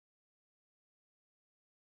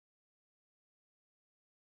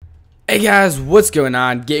Hey guys, what's going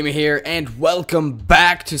on? Gamer here, and welcome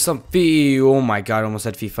back to some oh my god, I almost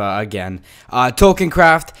said FIFA again.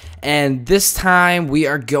 TolkienCraft, and this time we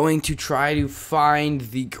are going to try to find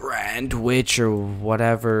the Grand Witch, or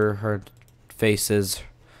whatever her face is.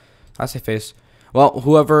 I say face. Well,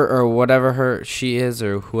 whoever or whatever she is,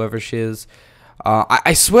 or whoever she is.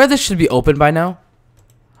 I swear this should be open by now.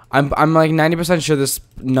 I'm like 90% sure this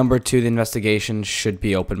number 2, the investigation, should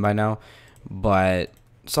be open by now, but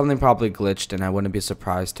something probably glitched, and I wouldn't be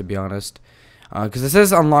surprised, to be honest, because it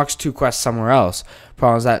says unlocks 2 quests somewhere else.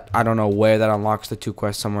 Problem is that I don't know where that unlocks the 2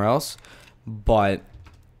 quests somewhere else, but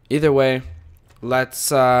either way, let's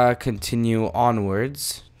continue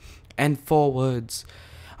onwards and forwards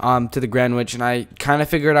to the Grand Witch, and I kind of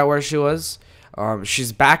figured out where she was.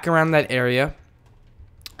 She's back around that area,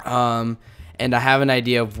 and I have an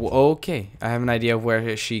idea of where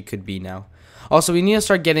she could be now. Also, we need to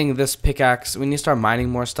start getting this pickaxe. We need to start mining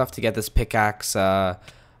more stuff to get this pickaxe at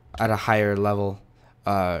a higher level,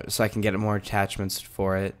 so I can get more attachments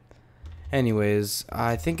for it. Anyways,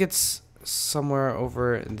 I think it's somewhere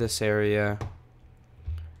over this area.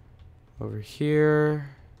 Over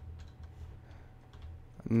here.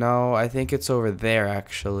 No, I think it's over there,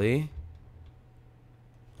 actually.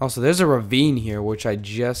 Also, there's a ravine here, which I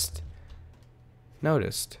just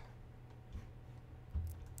noticed.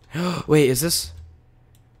 Wait, is this?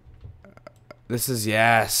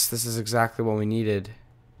 Yes, this is exactly what we needed.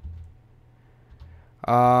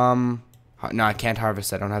 No, I can't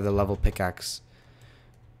harvest. I don't have the level pickaxe.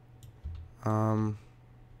 Okay,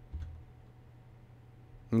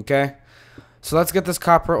 so let's get this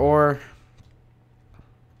copper ore.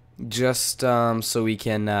 Just so we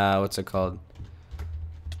can what's it called?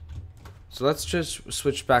 So let's just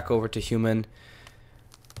switch back over to human.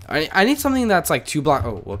 I need something that's like 2 block.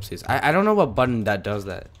 Oh, whoopsies. I don't know what button that does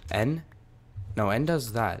that. N? No, N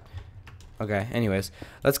does that. Okay, anyways.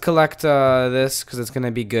 Let's collect this, because it's going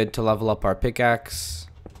to be good to level up our pickaxe.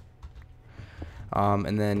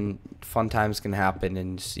 And then fun times can happen,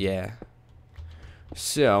 and yeah.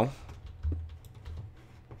 So,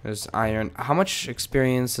 there's iron. How much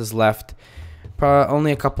experience is left? Probably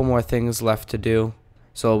only a couple more things left to do.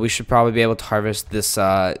 So we should probably be able to harvest this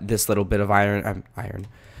this little bit of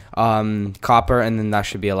copper, and then that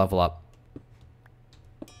should be a level up.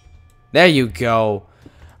 There you go.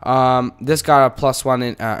 This got a +1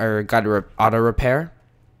 in, or got auto repair,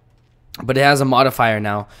 but it has a modifier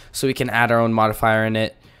now, so we can add our own modifier in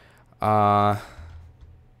it.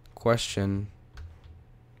 Question: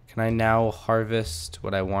 can I now harvest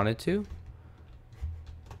what I wanted to?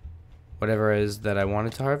 Whatever it is that I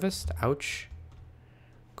wanted to harvest. Ouch.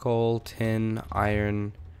 Coal, tin,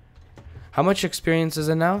 iron. How much experience is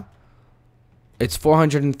it now? It's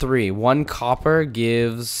 403. 1 copper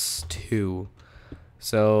gives 2.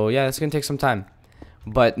 So yeah, it's gonna take some time.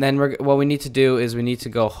 But then what we need to do is we need to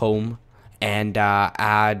go home and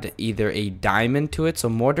add either a diamond to it, so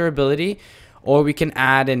more durability, or we can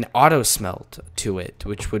add an auto smelt to it,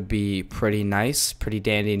 which would be pretty nice, pretty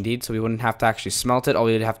dandy indeed. So we wouldn't have to actually smelt it. All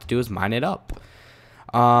we'd have to do is mine it up.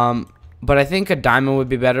 But I think a diamond would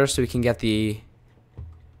be better, so we can get the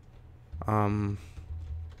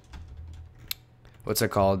what's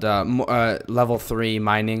it called? Level 3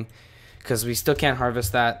 mining, because we still can't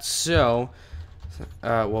harvest that. So,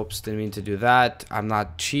 whoops, didn't mean to do that. I'm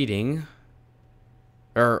not cheating,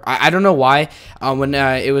 or I don't know why. When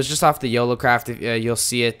it was just off the YOLOcraft, you'll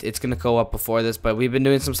see it. It's gonna go up before this, but we've been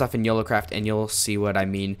doing some stuff in YOLOcraft, and you'll see what I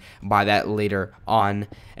mean by that later on.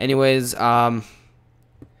 Anyways, oh,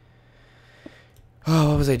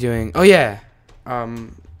 what was I doing? Oh yeah,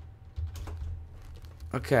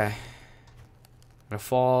 okay. Gonna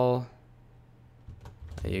fall.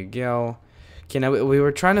 There you go. Okay, now we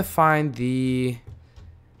were trying to find the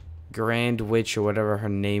Grand Witch, or whatever her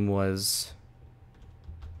name was.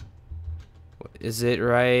 Is it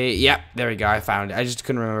right? Yep, there we go. I found it. I just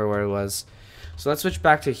couldn't remember where it was. So let's switch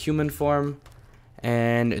back to human form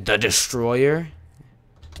and the destroyer.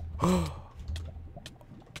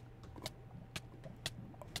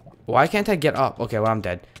 Why can't I get up? Okay, well, I'm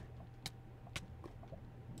dead.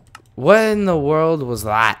 What in the world was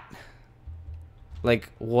that? Like,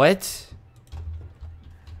 what?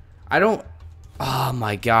 I don't... Oh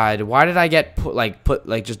my god. Why did I get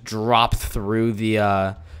just dropped through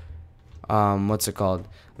the, what's it called?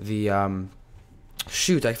 The,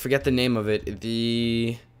 shoot, I forget the name of it.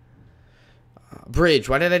 The bridge.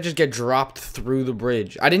 Why did I just get dropped through the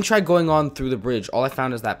bridge? I didn't try going on through the bridge. All I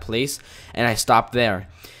found is that place, and I stopped there.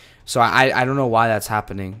 So I don't know why that's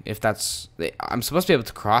happening. If that's... I'm supposed to be able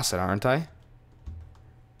to cross it, aren't I?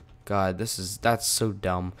 god, that's so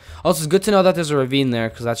dumb. Also, it's good to know that there's a ravine there,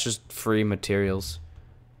 because that's just free materials.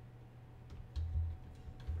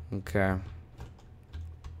 Okay.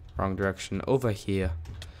 Wrong direction. Over here.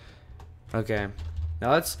 Okay.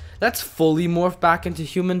 Now let's fully morph back into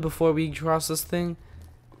human before we cross this thing.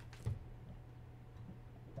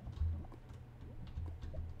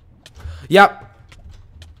 Yep.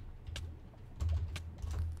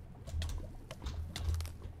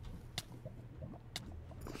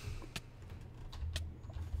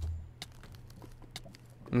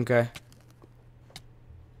 Okay.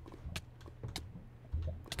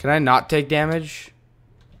 Can I not take damage?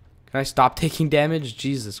 Can I stop taking damage?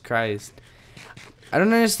 Jesus Christ. I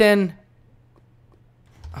don't understand.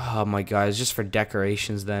 Oh my god, it's just for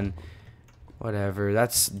decorations then. Whatever,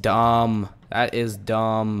 that's dumb. That is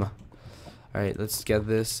dumb. Alright, let's get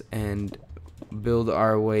this and build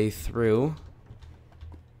our way through.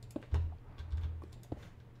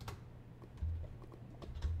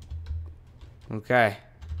 Okay.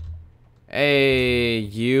 Hey,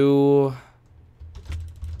 you.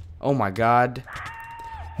 Oh my god.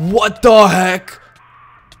 What the heck?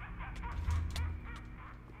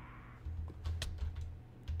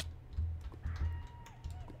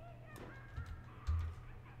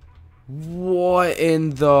 What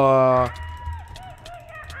in the...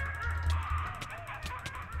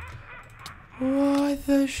 What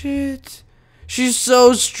the shit? She's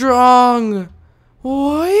so strong.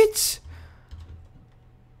 What?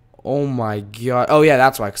 Oh my god. Oh yeah,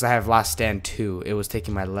 that's why, because I have Last Stand 2. It was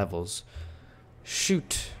taking my levels.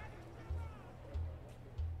 Shoot.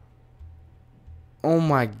 Oh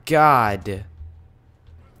my god.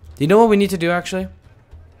 You know what we need to do actually?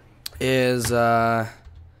 Is well,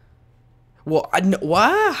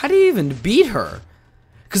 what? How do you even beat her?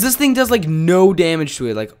 Because this thing does like no damage to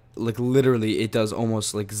it. Like literally, it does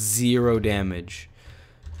almost like 0 damage.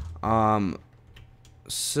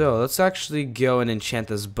 So let's actually go and enchant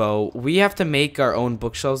this bow. We have to make our own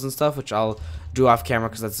bookshelves and stuff, which I'll do off camera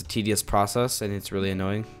because that's a tedious process and it's really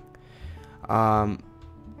annoying. Like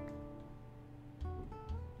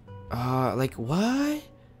what?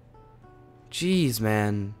 Jeez,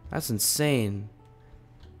 man, that's insane.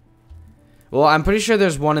 Well, I'm pretty sure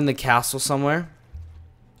there's one in the castle somewhere.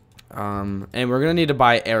 And we're gonna need to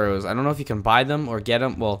buy arrows. I don't know if you can buy them or get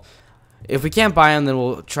them. Well, if we can't buy them, then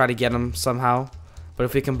we'll try to get them somehow. But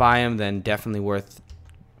if we can buy them, then definitely worth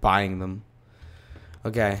buying them.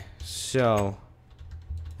 Okay, so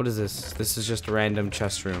what is this? This is just a random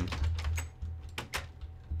chest room.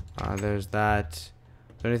 There's that. Is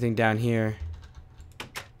there anything down here?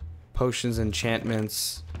 Potions,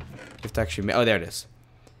 enchantments. You have to actually make. Oh, there it is.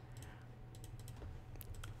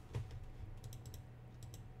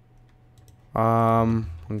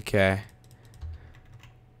 Okay.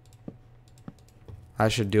 I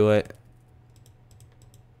should do it.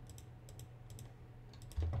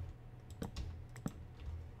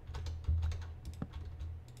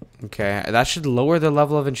 Okay, that should lower the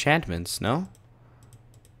level of enchantments, no?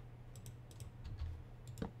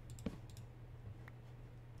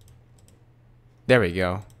 There we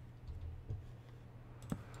go.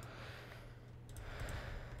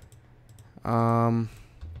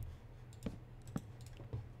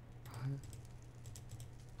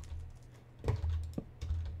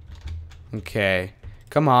 Okay.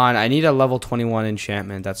 Come on, I need a level 21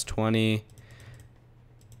 enchantment. That's 20.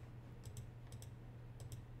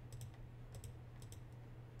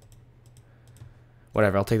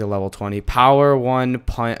 Whatever, I'll take the level 20. Power 1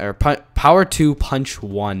 power 2 punch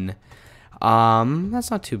 1.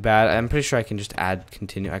 That's not too bad. I'm pretty sure I can just add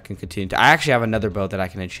continue. I can continue. I actually have another bow that I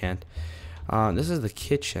can enchant. This is the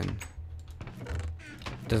kitchen.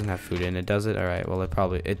 It doesn't have food in it, does it? All right. Well,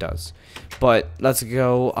 it does. But let's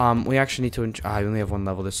go. We actually need to. I only have 1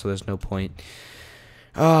 level, so there's no point.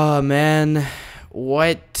 Oh man,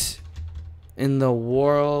 what in the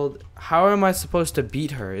world? How am I supposed to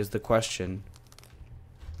beat her? Is the question.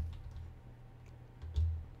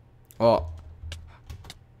 Well,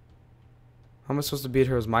 how am I supposed to beat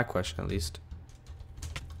her is my question, at least.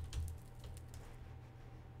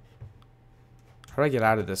 How do I get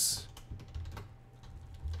out of this?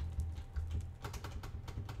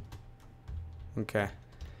 Okay.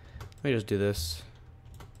 Let me just do this.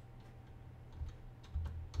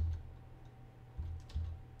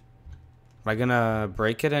 Am I gonna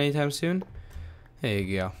break it anytime soon? There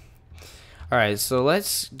you go. Alright, so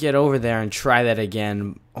let's get over there and try that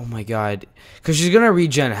again. Oh my god. Because she's going to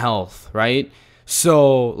regen health, right?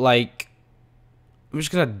 So, like, I'm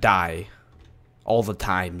just going to die. All the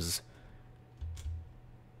times.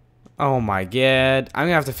 Oh my god. I'm going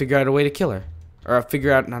to have to figure out a way to kill her. Or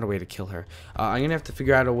figure out, not a way to kill her. I'm gonna have to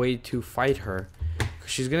figure out a way to fight her. 'Cause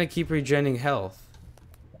she's gonna keep regenerating health.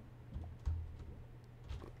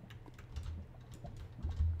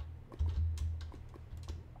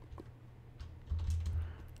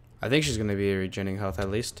 I think she's gonna be regenerating health at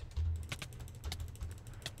least.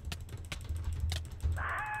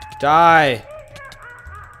 Die!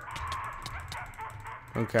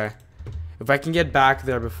 Okay. If I can get back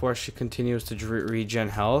there before she continues to regen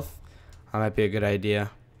health, that might be a good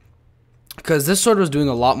idea. Because this sword was doing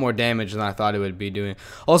a lot more damage than I thought it would be doing.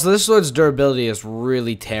 Also, this sword's durability is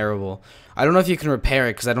really terrible. I don't know if you can repair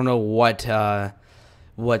it because I don't know what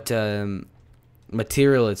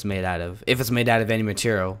material it's made out of. If it's made out of any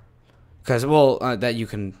material. Because, well, that you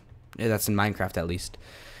can... Yeah, that's in Minecraft at least.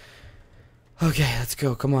 Okay, let's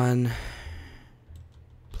go. Come on.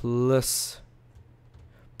 Plus,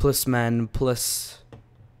 man. Plus.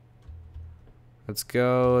 Let's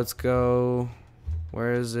go. Let's go.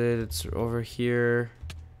 Where is it? It's over here.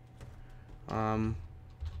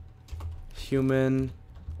 Human.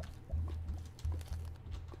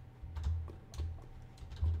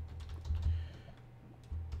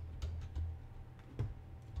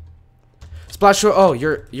 Splash. Oh,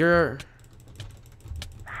 you're.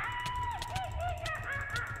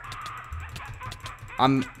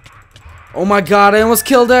 Oh my god, I almost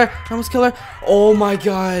killed her. Oh my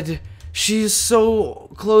god. She's so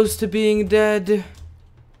close to being dead.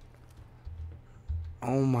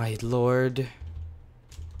 Oh my lord.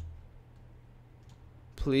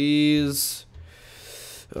 Please.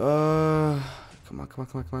 Come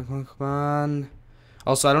on.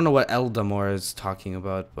 Also, I don't know what Eldamore is talking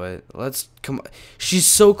about, but let's come on. She's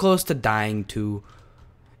so close to dying too.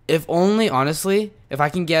 If only, honestly, if I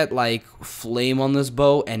can get like flame on this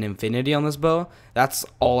bow and infinity on this bow, that's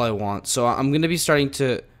all I want. So I'm going to be starting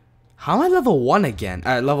to... How am I level 1 again?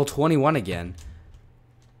 Level 21 again.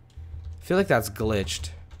 I feel like that's glitched.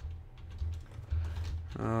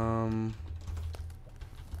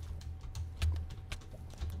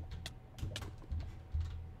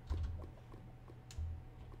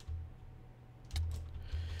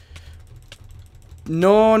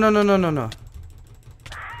 No.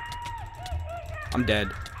 I'm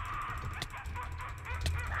dead.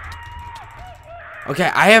 Okay,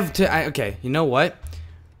 I have to... okay, you know what?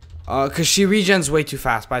 Because she regens way too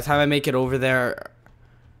fast. By the time I make it over there...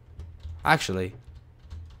 Actually,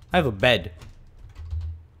 I have a bed.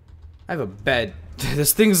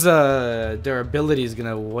 This thing's durability is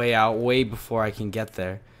gonna weigh out way before I can get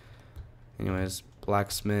there. Anyways,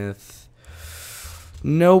 blacksmith.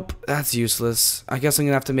 Nope, that's useless. I guess I'm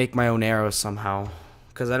gonna have to make my own arrows somehow.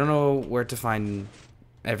 Because I don't know where to find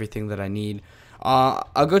everything that I need.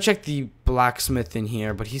 I'll go check the blacksmith in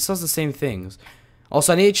here, but he sells the same things.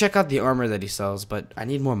 Also, I need to check out the armor that he sells, but I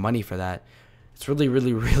need more money for that. It's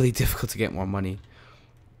really difficult to get more money.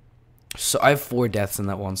 So I have 4 deaths in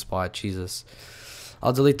that one spot. Jesus.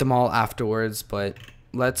 I'll delete them all afterwards, but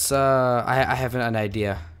let's... I have an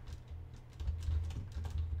idea.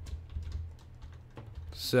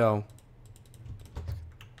 So,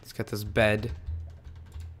 let's get this bed.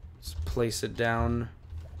 Let's place it down.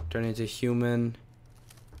 Turn it into human.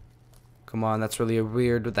 Come on, that's really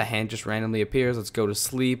weird. The hand just randomly appears. Let's go to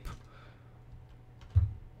sleep.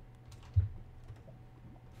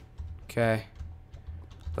 Okay.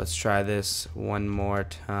 Let's try this one more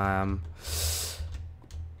time.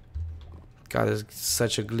 God, this is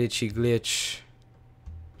such a glitch.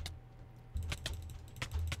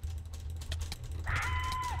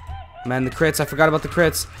 Man, the crits. I forgot about the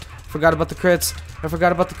crits.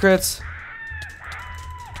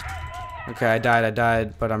 Okay, I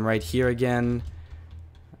died, but I'm right here again.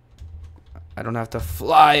 I don't have to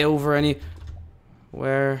fly over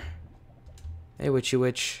anywhere. Hey, witchy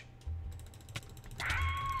witch.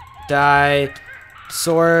 Die.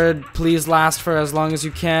 Sword, please last for as long as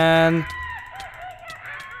you can.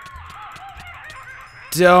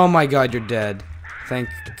 Oh my god, you're dead. Thank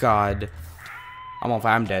god. I'm on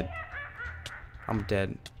fire. I'm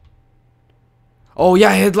dead. Oh yeah,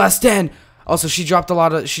 I had last stand. Also, she dropped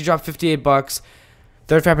 58 bucks.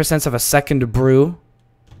 35% of a second brew.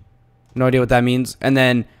 No idea what that means. And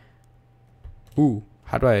then, ooh,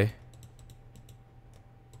 how do I?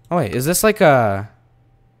 Oh wait, is this like a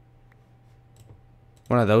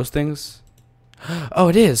one of those things? Oh,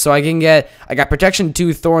 it is. So I got protection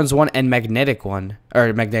 2, thorns 1, and magnetic 1,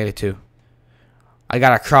 or magnetic 2. I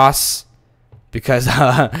got a cross because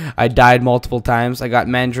I died multiple times. I got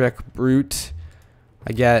mandrake brute.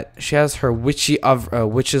 She has her witch's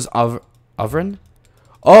oven.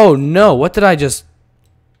 Oh no, what did I just...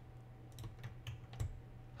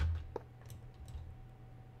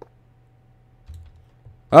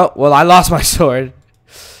 Oh, well, I lost my sword.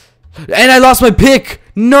 And I lost my pick.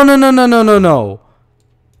 No, no, no, no, no, no, no.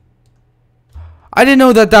 I didn't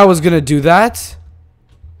know that that was going to do that.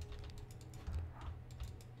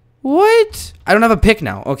 What? I don't have a pick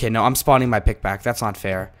now. Okay, no, I'm spawning my pick back. That's not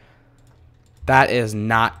fair. That is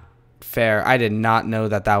not fair. I did not know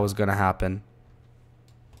that that was going to happen.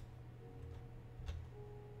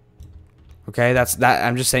 Okay, that's that.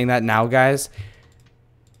 I'm just saying that now, guys.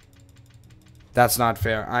 That's not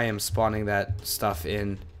fair. I am spawning that stuff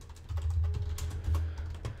in.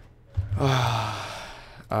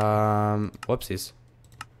 Whoopsies.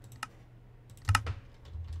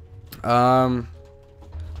 I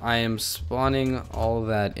am spawning all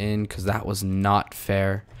that in because that was not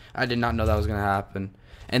fair. I did not know that was gonna happen.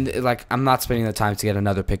 And like, I'm not spending the time to get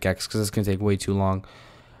another pickaxe because it's gonna take way too long.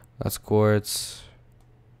 That's quartz.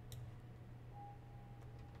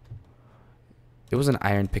 It was an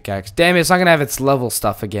iron pickaxe. Damn it, it's not gonna have its level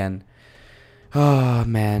stuff again. Oh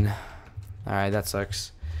man. Alright, that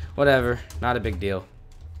sucks. Whatever, not a big deal.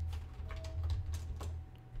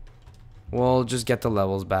 We'll just get the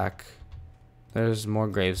levels back. There's more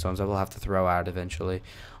gravestones that we'll have to throw out eventually.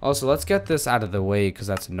 Also, let's get this out of the way because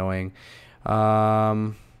that's annoying.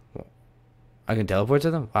 I can teleport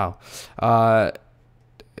to them? Wow.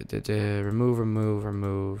 Remove.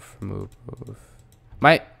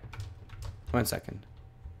 One second.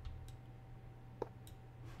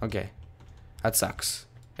 Okay. That sucks.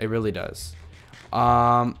 It really does.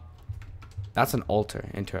 That's an altar.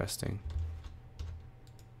 Interesting.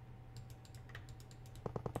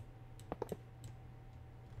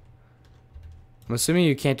 I'm assuming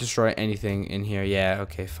you can't destroy anything in here. Yeah,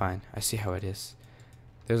 okay, fine. I see how it is.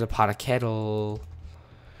 There's a pot of kettle.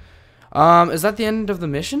 Is that the end of the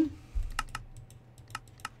mission?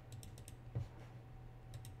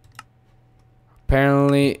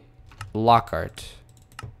 Apparently, lock art.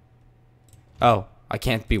 Oh, I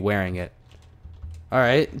can't be wearing it.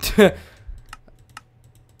 Alright.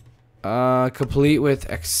 Complete with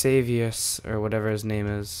Xavius, or whatever his name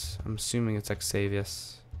is. I'm assuming it's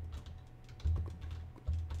Xavius.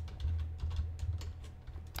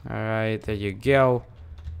 Alright, there you go.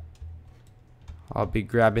 I'll be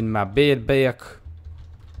grabbing my bed back.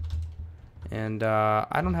 And,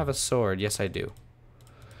 I don't have a sword. Yes, I do.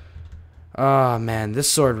 Oh, man. This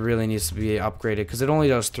sword really needs to be upgraded because it only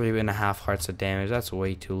does 3.5 hearts of damage. That's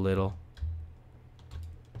way too little.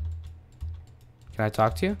 Can I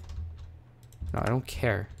talk to you? No, I don't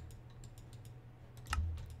care.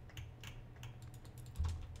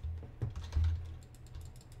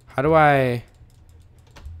 How do I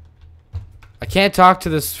can't talk to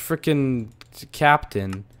this freaking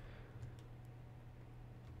captain.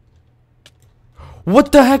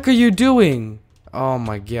 What the heck are you doing? Oh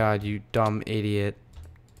my god, you dumb idiot.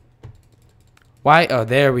 Why? Oh,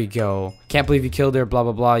 there we go. Can't believe you killed her, blah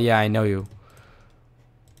blah blah. Yeah, I know you.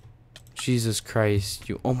 Jesus Christ,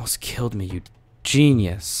 you almost killed me, you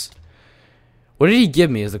genius. What did he give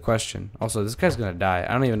me is the question. Also, this guy's gonna die.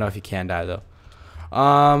 I don't even know if he can die though.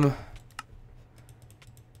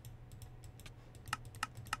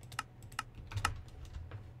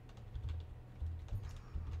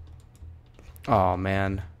 Oh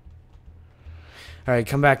man. Alright,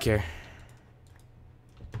 come back here.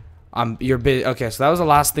 You're busy. Okay, so that was the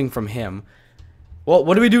last thing from him. Well,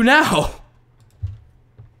 what do we do now?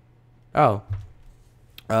 Oh.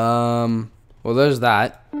 Well, there's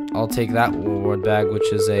that. I'll take that reward bag,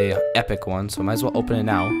 which is a epic one, so might as well open it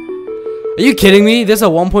now. Are you kidding me? There's a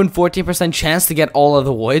 1.14% chance to get all of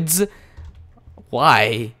the woods?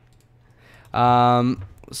 Why?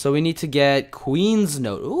 So we need to get Queen's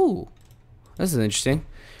Note. Ooh. This is interesting.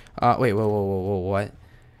 Wait, whoa, what?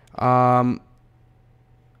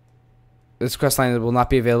 This quest line will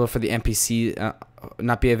not be available for the NPC,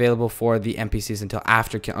 until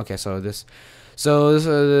after kill. Okay, the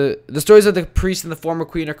stories of the priest and the former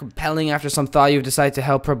queen are compelling. After some thought, you've decided to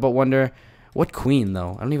help her, but wonder what queen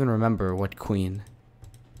though. I don't even remember what queen.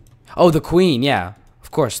 Oh, the queen. Yeah,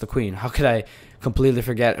 of course, the queen. How could I completely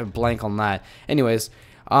forget a blank on that? Anyways,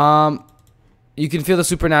 you can feel the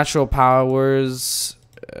supernatural powers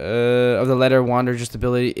of the letter wander. Just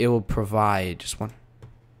ability it will provide. Just one.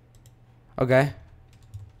 Okay.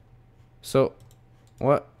 So,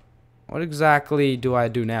 what exactly do I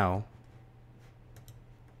do now?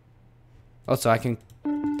 Oh, so I can.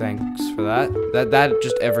 Thanks for that. That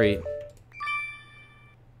just every. What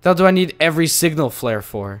the hell do I need every signal flare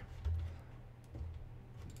for?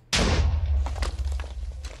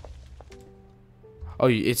 Oh,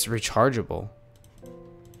 it's rechargeable.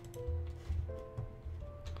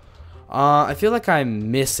 I feel like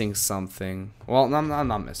I'm missing something. Well, I'm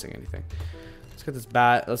not missing anything. Let's get this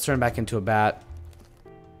bat. Let's turn it back into a bat.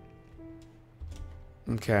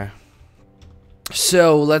 Okay.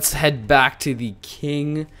 So let's head back to the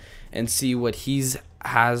king and see what he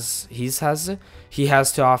has to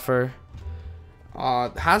offer.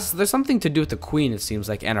 There's something to do with the queen, it seems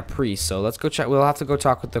like, and a priest. So let's go check. We'll have to go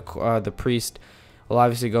talk with the priest. We'll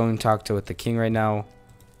obviously go and talk with the king right now.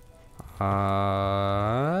 No,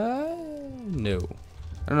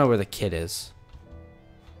 I don't know where the kid is.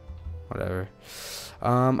 Whatever.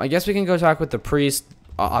 I guess we can go talk with the priest.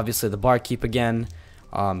 Obviously the barkeep again,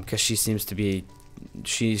 because she seems to be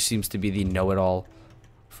the know-it-all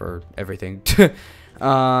for everything.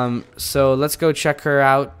 So let's go check her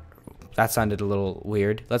out. That sounded a little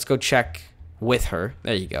weird. Let's go check with her.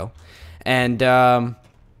 There you go. And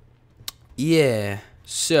yeah.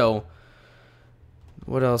 So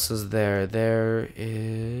what else is there? There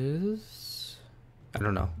is, I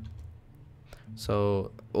don't know.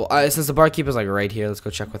 So well, since the barkeep is like right here, let's go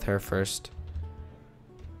check with her first.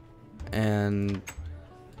 And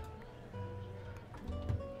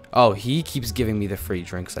oh, he keeps giving me the free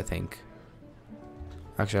drinks, I think.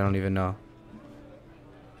 Actually, I don't even know.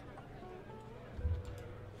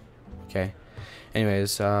 Okay.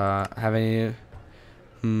 Anyways, have any?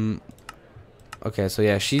 Okay, so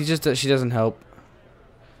yeah, she doesn't help.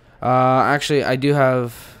 Actually, I do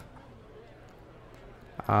have.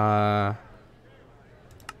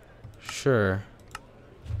 Sure.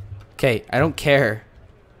 Okay, I don't care.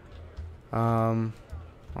 All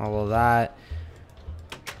of that.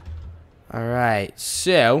 All right,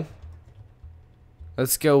 so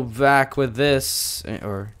let's go back with this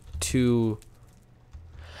or two.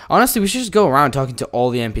 Honestly, we should just go around talking to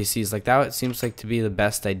all the NPCs. Like, that seems like to be the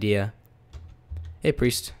best idea. Hey,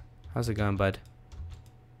 priest. How's it going, bud?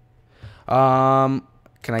 Can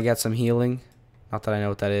I get some healing? Not that I know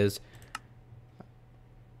what that is.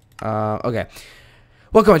 Okay.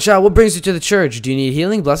 Welcome, child. What brings you to the church? Do you need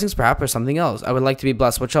healing, blessings, perhaps, or something else? I would like to be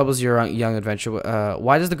blessed. What troubles your young adventure?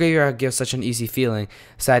 Why does the graveyard give such an easy feeling?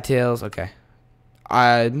 Sad tales. Okay.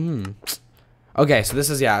 Okay, so this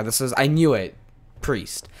is, I knew it.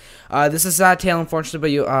 Priest. This is a sad tale,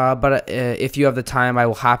 unfortunately, but if you have the time, I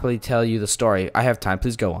will happily tell you the story. I have time.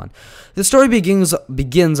 Please go on. The story begins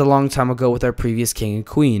a long time ago with our previous king and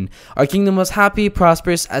queen. Our kingdom was happy,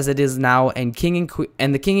 prosperous as it is now, and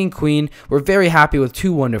the king and queen were very happy with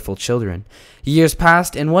two wonderful children. Years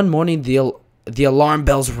passed, and one morning the alarm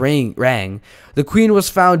bells rang. The queen was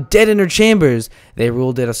found dead in her chambers. They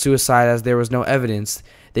ruled it a suicide as there was no evidence.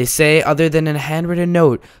 They say, other than a handwritten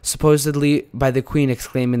note, supposedly by the queen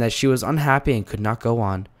exclaiming that she was unhappy and could not go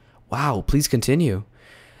on. Wow, please continue.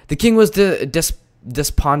 The king was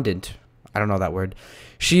despondent. I don't know that word.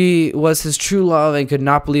 She was his true love and could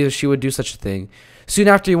not believe she would do such a thing. Soon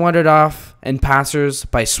after he wandered off, and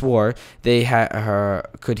passers-by swore they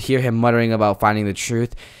could hear him muttering about finding the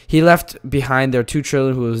truth. He left behind their two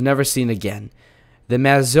children who was never seen again. The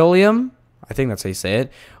mausoleum, I think that's how you say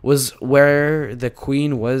it, was where the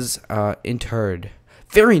queen was interred.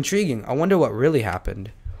 Very intriguing. I wonder what really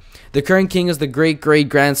happened. The current king is the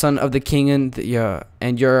great-great-grandson of the king,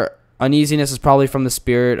 and your uneasiness is probably from the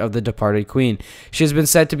spirit of the departed queen. She has been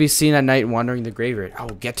said to be seen at night wandering the graveyard. I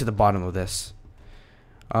will get to the bottom of this.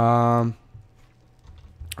 Alright,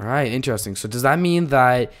 interesting. So does that mean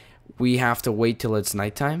that we have to wait till it's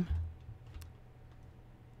nighttime?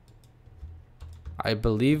 I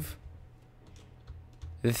believe.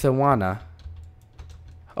 Lithuania.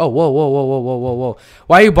 Oh, whoa.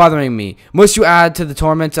 Why are you bothering me? Must you add to the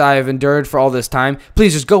torment I have endured for all this time?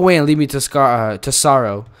 Please just go away and leave me to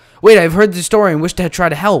sorrow. Wait, I've heard the story and wish to try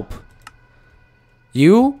to help.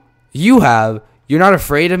 You have. You're not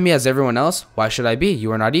afraid of me as everyone else? Why should I be?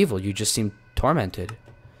 You are not evil. You just seem tormented.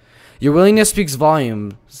 Your willingness speaks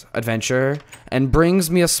volumes, adventurer, and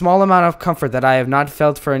brings me a small amount of comfort that I have not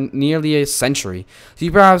felt for nearly a century. Do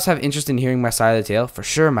you perhaps have interest in hearing my side of the tale? For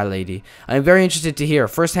sure, my lady. I am very interested to hear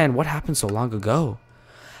firsthand what happened so long ago.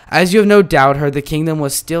 As you have no doubt heard, the kingdom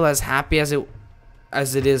was still as happy as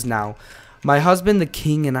it is now. My husband, the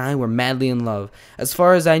king, and I were madly in love. As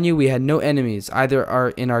far as I knew, we had no enemies, either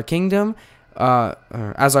in our kingdom,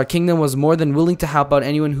 as our kingdom was more than willing to help out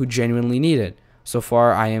anyone who genuinely needed. So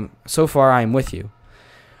far I am with you.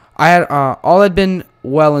 All had been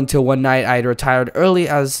well until one night I had retired early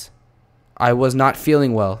as I was not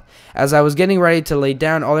feeling well. As I was getting ready to lay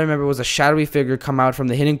down, all I remember was a shadowy figure come out from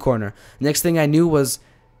the hidden corner. Next thing I knew was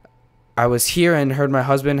I was here and heard my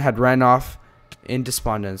husband had ran off in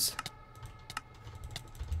despondence.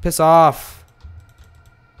 Piss off.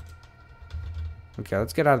 Okay,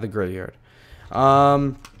 let's get out of the graveyard.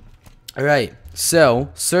 Alright, so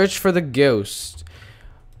search for the ghost.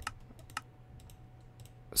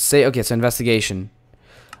 Say okay. So investigation.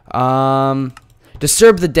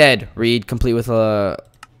 Disturb the dead. Read complete with a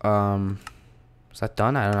Is that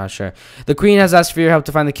done? I'm not sure. The queen has asked for your help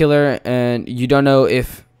to find the killer, and you don't know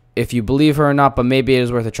if you believe her or not, but maybe it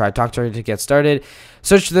is worth a try. Talk to her to get started.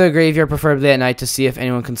 Search the graveyard, preferably at night, to see if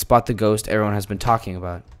anyone can spot the ghost everyone has been talking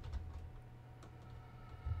about.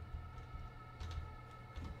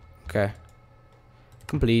 Okay.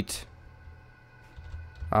 Complete.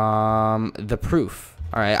 The proof.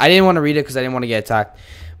 Alright, I didn't want to read it because I didn't want to get attacked,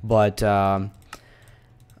 but, oh,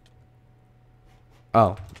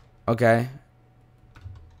 okay.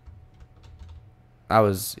 That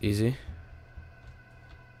was easy.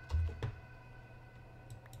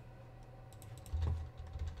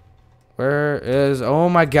 Where is... Oh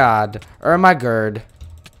my god. Oh my god.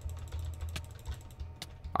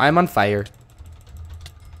 I'm on fire.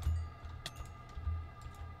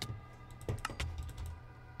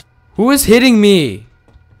 Who is hitting me?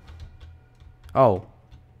 Oh.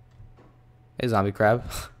 Hey, zombie crab.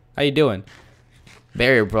 How you doing?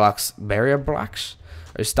 Barrier blocks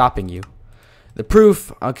are stopping you. The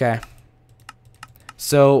proof. Okay.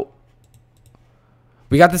 So...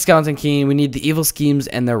 we got the skeleton key. We need the evil schemes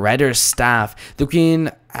and the redder staff. The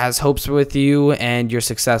queen has hopes with you and your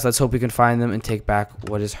success. Let's hope we can find them and take back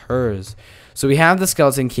what is hers. So we have the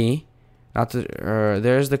skeleton key. Not the.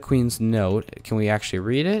 There's the queen's note. Can we actually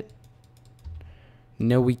read it?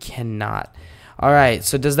 No, we cannot. All right.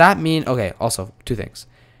 So does that mean? Okay. Also, two things.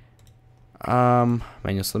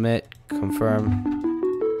 Manual submit. Confirm.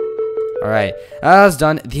 All right. That's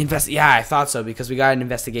done. The Yeah, I thought so because we got an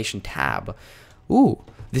investigation tab. Ooh,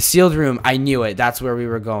 the sealed room. I knew it. That's where we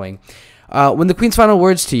were going. When the queen's final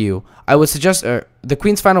words to you, I would suggest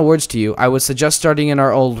starting in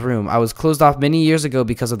our old room. I was closed off many years ago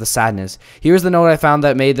because of the sadness. Here's the note I found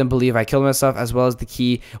that made them believe I killed myself, as well as the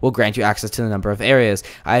key will grant you access to the number of areas.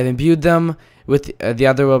 I have imbued them with the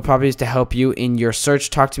other world properties to help you in your search.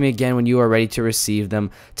 Talk to me again when you are ready to receive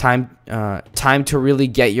them. Time to really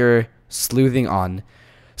get your sleuthing on.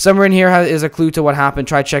 Somewhere in here is a clue to what happened.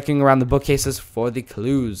 Try checking around the bookcases for the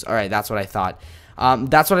clues. All right, that's what I thought.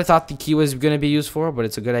 That's what I thought the key was going to be used for, but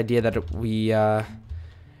it's a good idea that we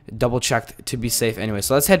double-checked to be safe anyway.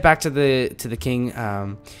 So let's head back to the king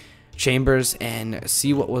chambers and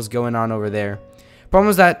see what was going on over there. Problem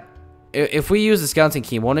is that if we use the skeleton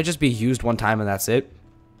key, won't it just be used one time and that's it?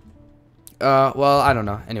 Well, I don't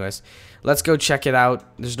know. Anyways. Let's go check it out.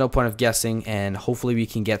 There's no point of guessing, and hopefully we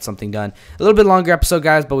can get something done. A little bit longer episode,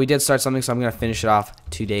 guys, but we did start something, so I'm going to finish it off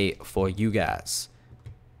today for you guys.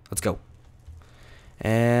 Let's go.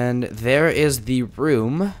 And there is the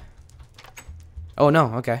room. Oh,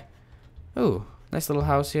 no. Okay. Ooh, nice little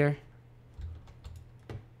house here.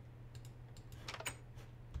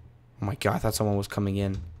 Oh, my God. I thought someone was coming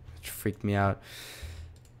in. It freaked me out.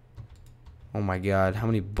 Oh, my God. How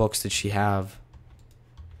many books did she have?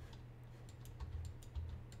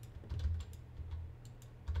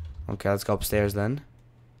 Okay, let's go upstairs then.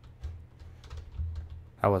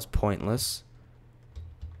 That was pointless.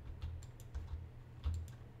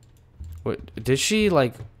 What did she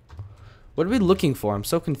like? What are we looking for? I'm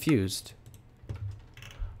so confused.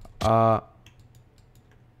 That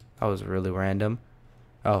was really random.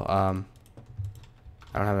 Oh, I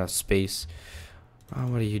don't have enough space. Oh,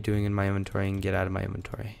 what are you doing in my inventory? And get out of my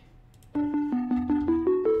inventory.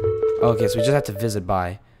 Okay, so we just have to visit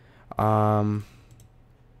by.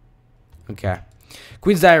 Okay.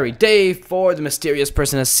 Queen's Diary. Day 4. The mysterious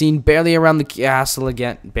person is seen barely around the castle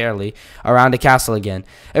again. Barely around the castle again.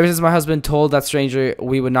 Ever since my husband told that stranger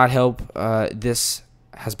we would not help, this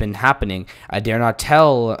has been happening. I dare not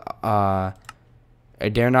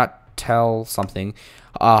tell something.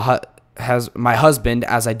 Has my husband,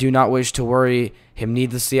 as I do not wish to worry him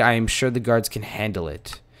needlessly. I am sure the guards can handle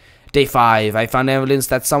it. Day 5. I found evidence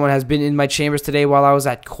that someone has been in my chambers today while I was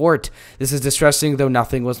at court. This is distressing, though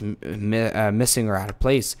nothing was missing or out of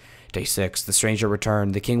place. Day 6. The stranger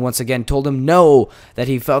returned. The king once again told him no, that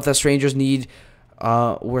he felt that strangers' need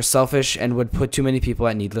were selfish and would put too many people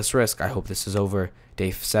at needless risk. I hope this is over.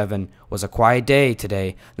 Day 7 was a quiet day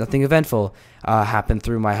today. Nothing eventful happened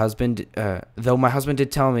through my husband, though my husband did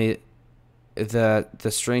tell me the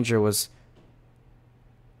stranger was...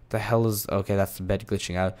 The hell is... Okay, that's the bed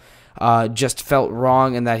glitching out. Just felt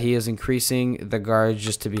wrong, and that he is increasing the guards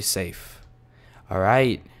just to be safe.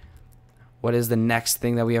 Alright. What is the next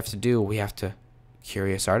thing that we have to do? We have to...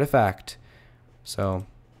 Curious artifact. So...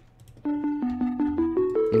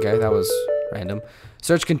 Okay, that was random.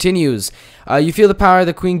 Search continues. You feel the power of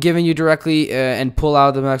the queen given you directly and pull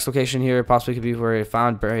out the next location here. Possibly could be where it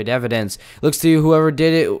found buried evidence. Looks to you whoever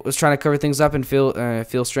did it was trying to cover things up and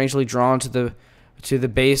feel strangely drawn to the to the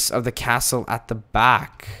base of the castle at the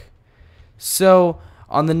back. So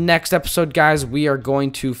on the next episode, guys, we are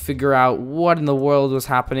going to figure out what in the world was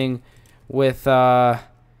happening with the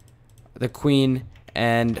queen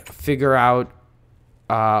and figure out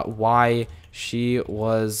why she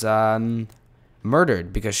was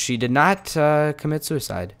murdered, because she did not commit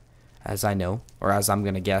suicide, as I know, or as I'm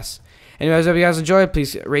going to guess. Anyways, hope you guys enjoyed.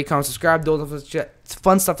 Please rate, comment, subscribe. Do all the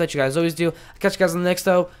fun stuff that you guys always do. I'll catch you guys on the next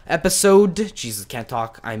episode. Jesus, can't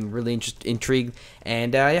talk. I'm really intrigued.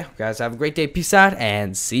 And yeah, guys, have a great day. Peace out,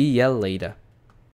 and see ya later.